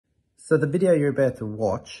So the video you're about to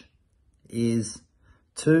watch is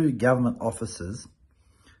two government officers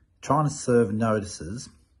trying to serve notices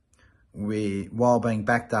while being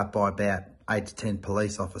backed up by about 8 to 10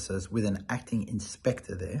 police officers with an acting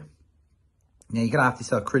inspector there. Now, you've got to ask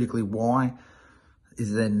yourself critically, why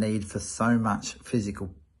is there need for so much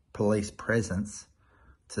physical police presence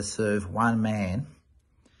to serve one man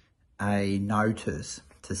a notice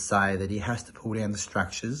to say that he has to pull down the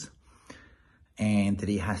structures and that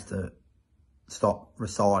he has to stop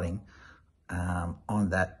residing on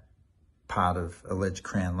that part of alleged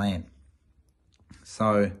Crown land?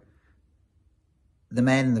 So the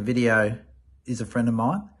man in the video is a friend of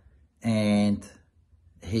mine, and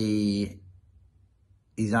he's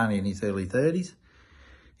only in his early 30s.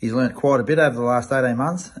 He's learnt quite a bit over the last 18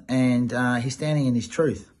 months, and he's standing in his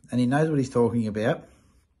truth, and he knows what he's talking about,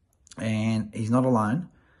 and he's not alone.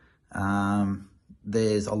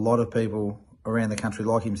 There's a lot of people around the country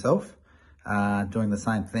like himself doing the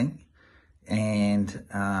same thing, and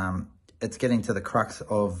it's getting to the crux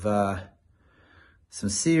of some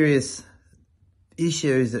serious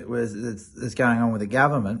issues that's going on with the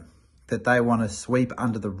government that they want to sweep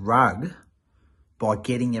under the rug by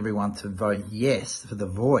getting everyone to vote yes for the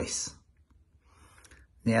voice.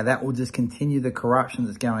 Now, that will just continue the corruption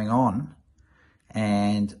that's going on,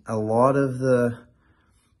 and a lot of the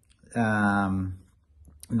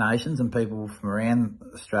nations and people from around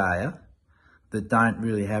Australia that don't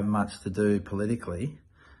really have much to do politically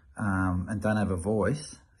and don't have a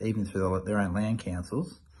voice, even through their own land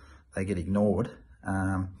councils, they get ignored.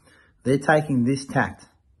 They're taking this tact.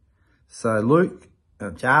 So Luke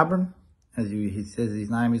Jarbran, as he says his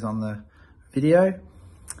name is on the video,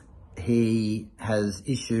 he has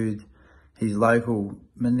issued his local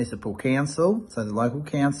municipal council, so the local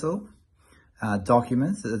council,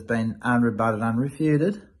 documents that has been unrebutted,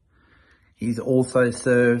 unrefuted. He's also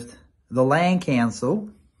served the land council,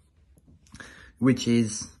 which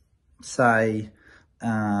is, say,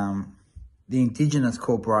 the Indigenous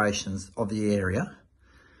corporations of the area.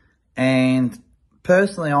 And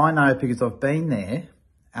personally, I know because I've been there.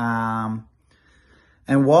 And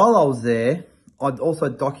while I was there, I'd also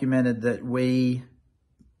documented that we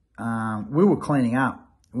were cleaning up.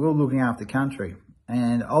 We were looking after country.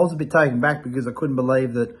 And I was a bit taken back because I couldn't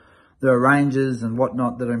believe that there are rangers and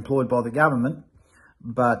whatnot that are employed by the government,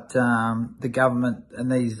 but the government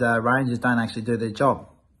and these rangers don't actually do their job.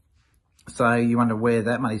 So you wonder where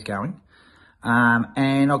that money's going.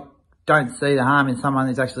 And I don't see the harm in someone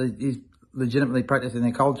who's is legitimately practicing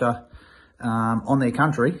their culture on their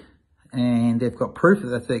country, and they've got proof that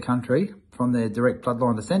that's their country from their direct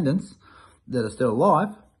bloodline descendants that are still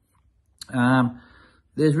alive.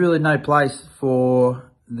 There's really no place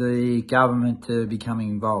for the government to be coming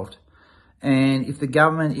involved. And if the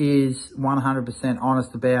government is 100%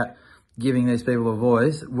 honest about giving these people a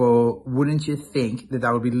voice, well, wouldn't you think that they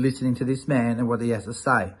would be listening to this man and what he has to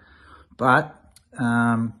say? But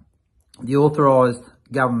the authorised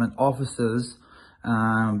government officers,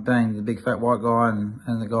 being the big fat white guy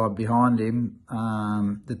and the guy behind him,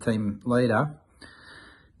 the team leader,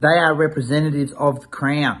 they are representatives of the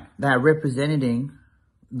Crown. They are representing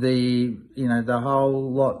the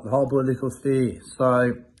whole political sphere.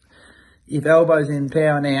 So if Elbow's in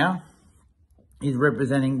power now, he's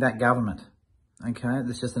representing that government. Okay,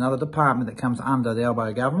 there's just another department that comes under the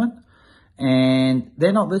Elbow government, and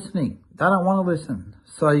they're not listening. They don't want to listen.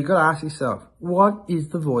 So you've got to ask yourself, what is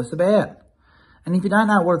the voice about? And if you don't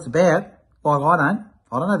know what it's about, like I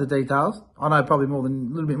don't know the details. I know probably a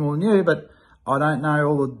little bit more than you, but I don't know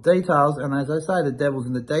all the details. And as I say, the devil's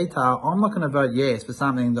in the detail. I'm not going to vote yes for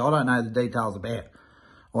something that I don't know the details about,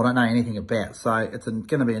 or I don't know anything about. So it's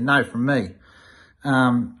going to be a no from me.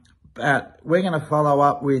 But we're going to follow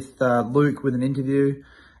up with Luke with an interview,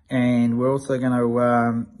 and we're also going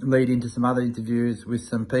to lead into some other interviews with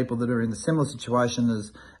some people that are in a similar situation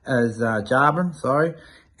as Jarbran,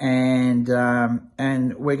 and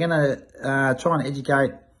we're going to try and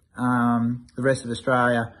educate the rest of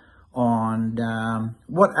Australia on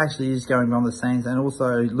what actually is going on the scenes, and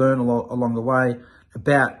also learn a lot along the way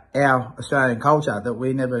about our Australian culture that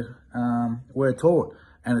we never were taught.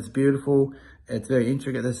 And it's beautiful. It's very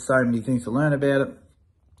intricate. There's so many things to learn about it.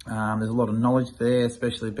 There's a lot of knowledge there,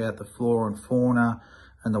 especially about the flora and fauna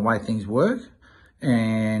and the way things work.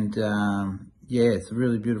 And yeah, it's a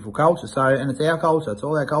really beautiful culture. So, and it's our culture. It's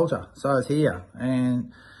all our culture. So it's here,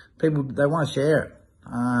 and people, they want to share it.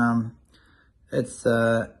 It's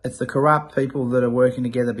the corrupt people that are working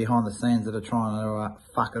together behind the scenes that are trying to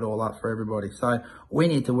fuck it all up for everybody. So we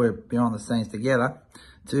need to work behind the scenes together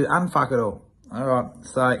to unfuck it all. All right,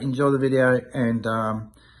 so enjoy the video, and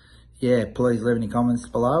yeah, please leave any comments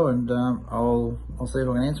below, and I'll see if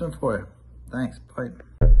I can answer them for you. Thanks. Bye.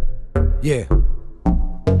 Yeah.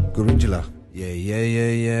 Gurindjala.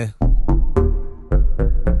 Yeah.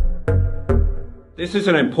 This is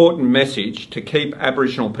an important message to keep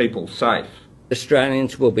Aboriginal people safe.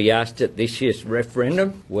 Australians will be asked at this year's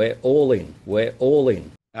referendum. We're all in. We're all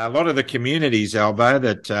in. A lot of the communities, Albo,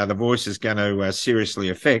 that the Voice is going to seriously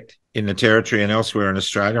affect in the Territory and elsewhere in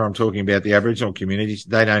Australia, I'm talking about the Aboriginal communities,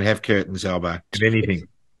 they don't have curtains, Albo, of anything.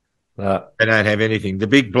 They don't have anything. The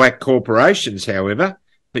big black corporations, however,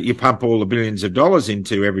 that you pump all the billions of dollars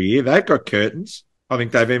into every year, they've got curtains. I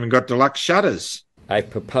think they've even got deluxe shutters. A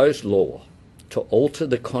proposed law to alter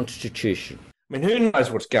the Constitution. I mean, who knows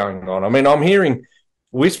what's going on? I mean, I'm hearing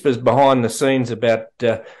whispers behind the scenes about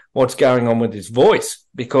what's going on with his Voice,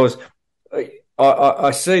 because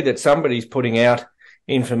I see that somebody's putting out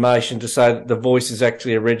information to say that the Voice is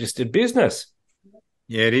actually a registered business.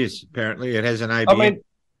 Yeah, it is. Apparently, it has an ABN. I mean,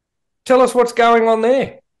 tell us what's going on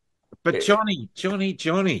there. But Johnny,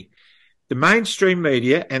 the mainstream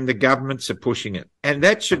media and the governments are pushing it. And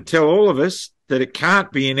that should tell all of us that it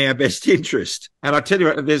can't be in our best interest. And I tell you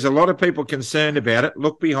what, there's a lot of people concerned about it.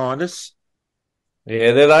 Look behind us.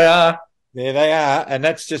 Yeah, there they are. There they are. And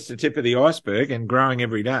that's just the tip of the iceberg and growing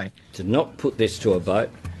every day. To not put this to a vote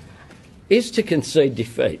is to concede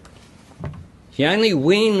defeat. You only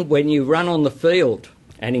win when you run on the field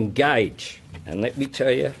and engage. And let me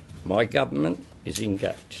tell you, my government is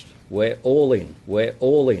engaged. We're all in. We're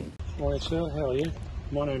all in. Hi sir, how are you?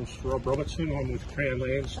 My name's Rob Robertson. I'm with Crown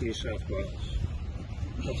Lands, New South Wales.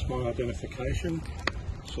 That's my identification.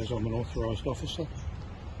 It says I'm an authorised officer.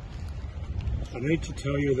 I need to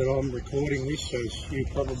tell you that I'm recording this, as you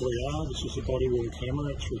probably are. This is a body-worn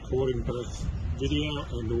camera. It's recording both video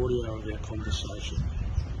and audio of our conversation.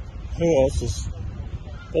 Who else is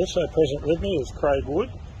also present with me is Craig Wood,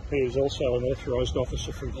 who is also an authorised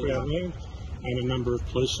officer from Crown Land, and a number of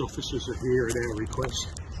police officers are here at our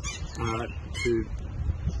request to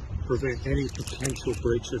prevent any potential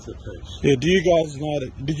breach of the peace. Yeah, do you guys know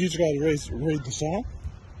that? Did you guys read the song?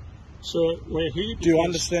 So we're here. Do you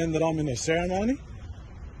understand that I'm in a ceremony?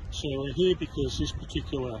 So we're here because this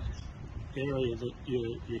particular area that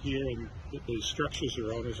you're here and that these structures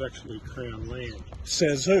are on is actually Crown Land.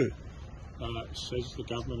 Says who? Says the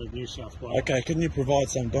government of New South Wales. Okay, can you provide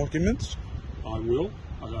some documents? I will.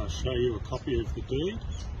 I'll show you a copy of the deed,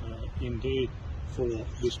 indeed, for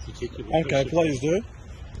this particular. Okay, please do.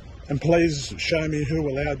 And please show me who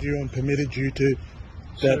allowed you and permitted you to,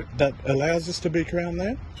 that allows us to be Crown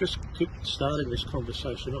Land? Just starting this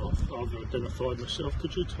conversation off, I've identified myself.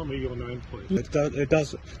 Could you tell me your name, please? It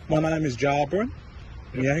does. My name is Jabrin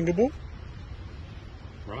Nyangable.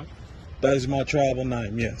 Right. That is my tribal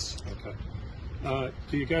name, yes. Okay.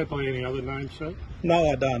 Do you go by any other name, sir?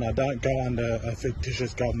 No, I don't. I don't go under a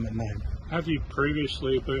fictitious government name. Have you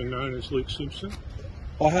previously been known as Luke Simpson?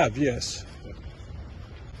 I have, yes.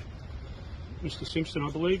 Mr. Simpson,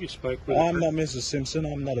 I believe you spoke with... I'm not Mrs. Simpson.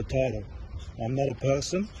 I'm not a title. I'm not a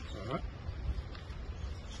person. All right.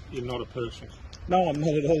 You're not a person? No, I'm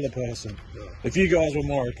not at all a person. Right. If you guys were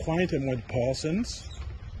more acquainted with persons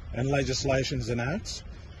and legislations and acts,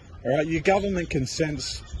 all right, your government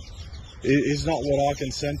consents is not what I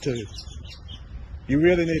consent to. You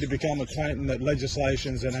really need to become acquainted that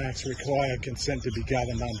legislations and acts require consent to be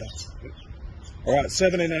governed under. All right,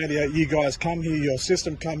 1788, you guys come here, your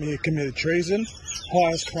system come here, committed treason,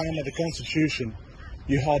 highest crime of the Constitution.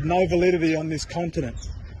 You hold no validity on this continent.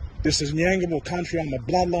 This is Nyangable country. I'm a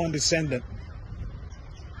bloodline descendant.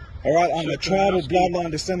 All right, I'm a tribal bloodline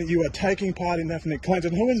descendant. You are taking part in ethnic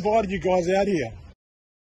cleansing. Who invited you guys out here?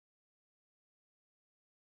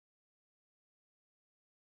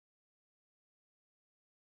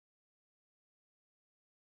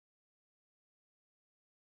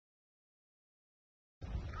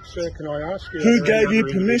 Sir, can I ask you... Who gave you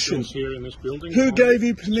permission? Here in this building? Who gave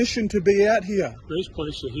you permission to be out here? These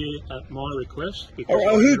police are here at my request.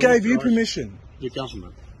 Who gave you permission? The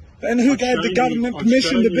government. And who gave the government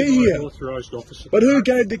permission to be here? But who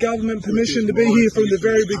gave the government permission to be here from the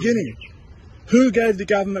very beginning? Who gave the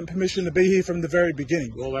government permission to be here from the very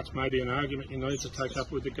beginning? Well, that's maybe an argument you need to take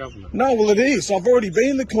up with the government. No, well it is. I've already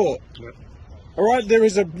been to court. Yep. All right, there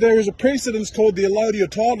is a precedence called the allodial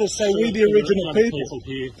title, say we the original people.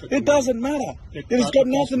 It doesn't matter. It has got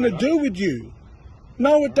nothing to do with you.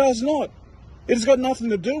 No, it does not. It has got nothing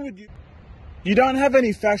to do with you. You don't have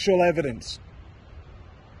any factual evidence.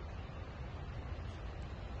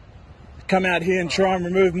 Come out here and try and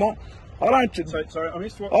remove my... I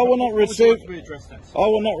will not receive... I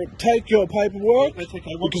will not take your paperwork because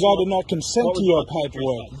I did not consent to your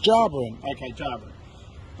paperwork. Jabrin. Okay, Jabrin.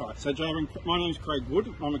 Right, so Jarvin, my name's Craig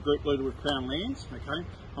Wood. I'm a group leader with Crown Lands. Okay,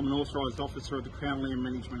 I'm an authorised officer of the Crown Land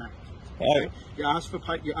Management Act. Okay? You asked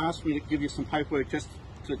me to give you some paperwork just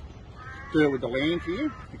to deal with the land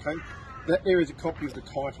here. Okay, that there is a copy of the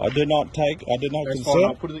title. I did not consent.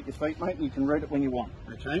 I'll put it at your feet, mate, and you can read it when you want.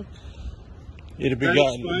 Okay. It'll be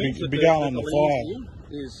going on the file.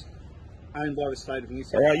 Is owned by the state of New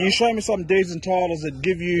South All right, Wales. you show me some deeds and titles that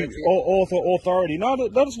give you authority. No,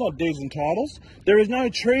 that is not deeds and titles. There is no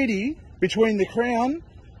treaty between the Crown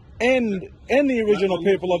and the original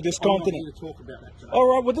people of this continent. I'm not here to talk about that today. All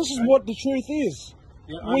right, well, this is what the truth is.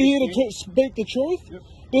 Yeah, We're here to speak the truth. Yep.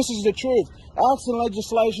 This is the truth. Acts and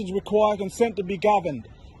legislations require consent to be governed.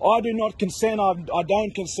 I do not consent. I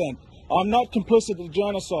don't consent. I'm not complicit in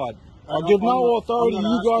genocide. I give no authority.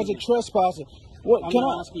 You guys are trespassing. What I'm can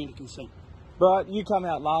not I? asking you to consent. But you come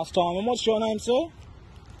out last time. And what's your name, sir?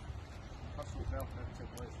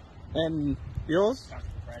 And yours?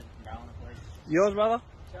 Yours, brother?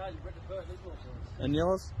 And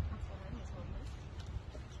yours?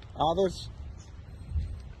 Others?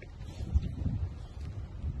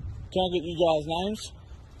 Can I get you guys' names?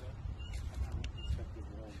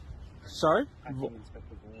 Sorry?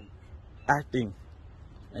 Acting.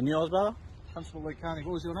 And yours, brother? Constable Lee Carney,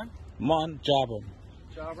 what was your name? Mine, Jabra.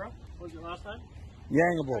 Jabra. What was your last name?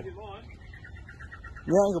 Yangable.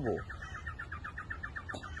 Yangable.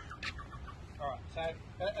 Alright, so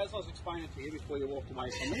as I was explaining to you before you walked away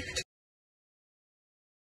from me,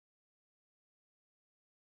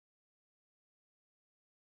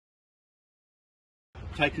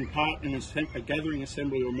 taking part in a gathering,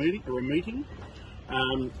 assembly or a meeting,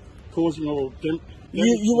 causing or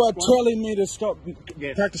You are telling me to stop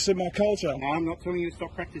practicing my culture. No, I'm not telling you to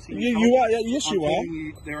stop practicing. You are. Yes, you are.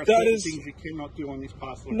 You, there are certain things you cannot do on this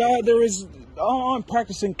parcel. No, there is. Oh, I'm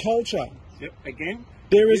practicing culture. Yep. Again.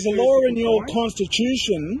 There is a law in your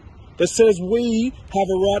constitution that says we have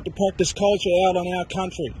a right to practice culture out on our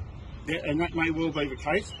country. Yeah, and that may well be the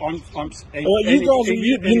case. You need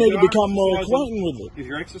to become more acquainted with it. If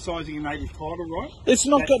you're exercising your native title right, it's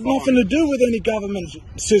not got nothing to do with any government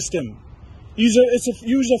system. Use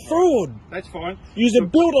a fraud. That's fine. Use a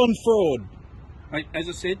built on fraud. Mate, as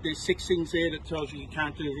I said, there's 6 things there that tells you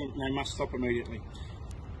can't do them and they must stop immediately.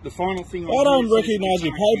 The final thing I don't recognise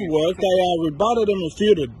your paperwork. They are rebutted and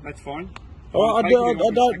refuted. That's fine. I don't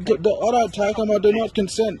take them. I do not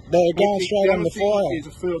consent. They're going straight on the file. There's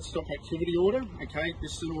a field stop activity order. Okay,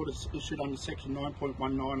 this is an order issued under Section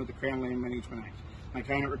 9.19 of the Crown Land Management Act.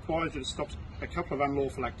 Okay, and it requires you to stop a couple of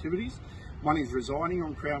unlawful activities. One is residing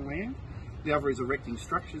on Crown land. The other is erecting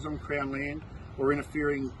structures on Crown land or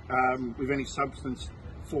interfering with any substance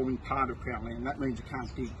forming part of Crown land. That means you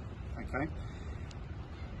can't dig. Okay.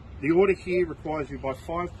 The order here requires you by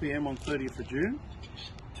 5 p.m. on 30th of June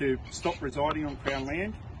to stop residing on Crown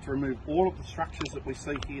land, to remove all of the structures that we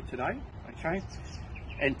see here today, okay,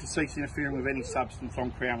 and to cease interfering with any substance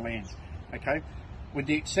on Crown land, okay, with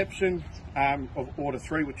the exception of Order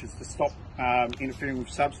 3, which is to stop interfering with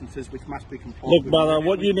substances which must be complied with. Look, brother,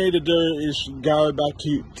 what you need to do is go back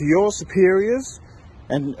to your superiors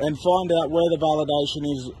and find out where the validation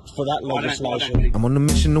is for that legislation. I'm on a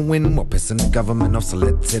mission to win, while pissing the government off, so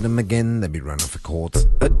let's hit them again. They be running for courts.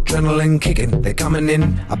 Adrenaline kicking, they're coming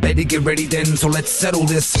in. I better get ready then, so let's settle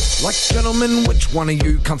this. Like gentlemen, which one of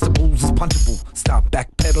you constables is punchable? Start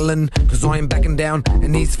backpedaling, cause I ain't backing down.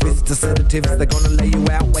 And these fists are sedatives, they're gonna lay you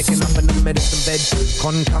out, waking up in a medicine bed.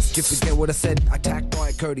 Concussed, you forget what I said. Attacked by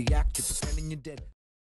a Kodiak, you're pretending you're dead.